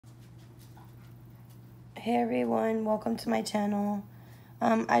Hey everyone, welcome to my channel.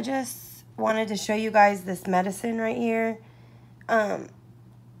 I just wanted to show you guys this medicine right here. I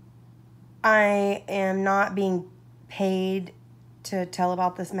am not being paid to tell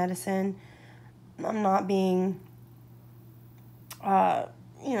about this medicine. I'm not being,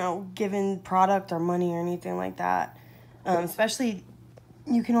 given product or money or anything like that. Especially,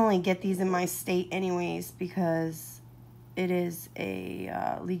 you can only get these in my state anyways because it is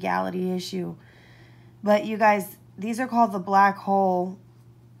a legality issue. But you guys, these are called the Black Hole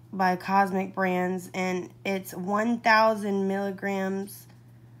by Cosmic Brands, and it's 1,000 milligrams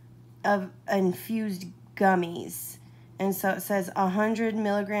of infused gummies. And so it says 100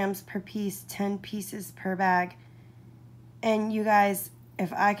 milligrams per piece, 10 pieces per bag. And you guys,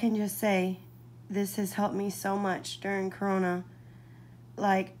 if I can just say, this has helped me so much during Corona.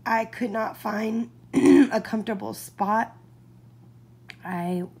 Like, I could not find a comfortable spot.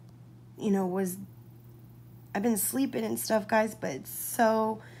 I've been sleeping and stuff, guys, but it's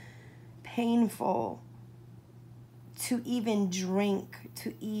so painful to even drink,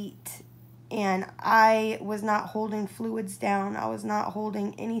 to eat. And I was not holding fluids down. I was not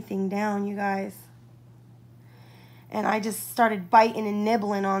holding anything down, you guys. And I just started biting and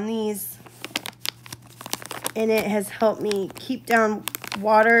nibbling on these. And it has helped me keep down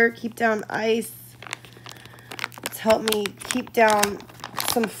water, keep down ice. It's helped me keep down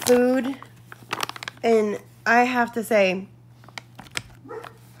some food. And I have to say,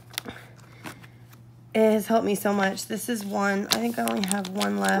 it has helped me so much. This is one. I think I only have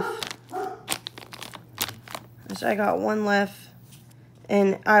one left. I got one left.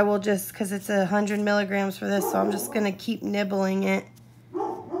 And I will just, because it's 100 milligrams for this, so I'm just going to keep nibbling it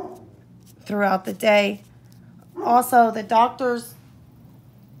throughout the day. Also, the doctors,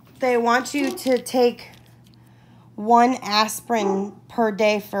 they want you to take 1 aspirin per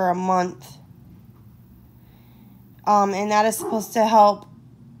day for a month. And that is supposed to help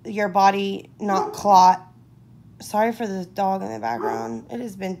your body not clot. Sorry for the dog in the background. It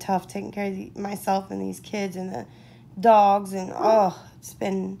has been tough taking care of myself and these kids and the dogs. And, it's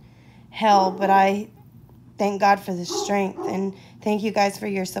been hell. But I thank God for the strength. And thank you guys for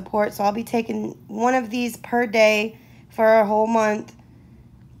your support. So I'll be taking one of these per day for a whole month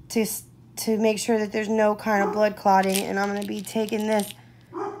to make sure that there's no kind of blood clotting. And I'm going to be taking this,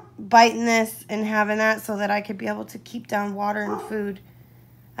 biting this and having that so that I could be able to keep down water and food.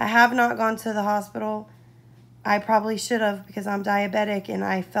 I have not gone to the hospital. I probably should have because I'm diabetic and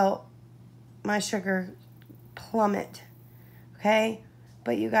I felt my sugar plummet. Okay?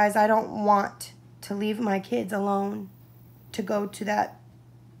 But you guys, I don't want to leave my kids alone to go to that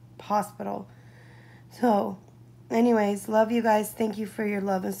hospital. So, anyways, love you guys. Thank you for your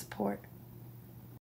love and support.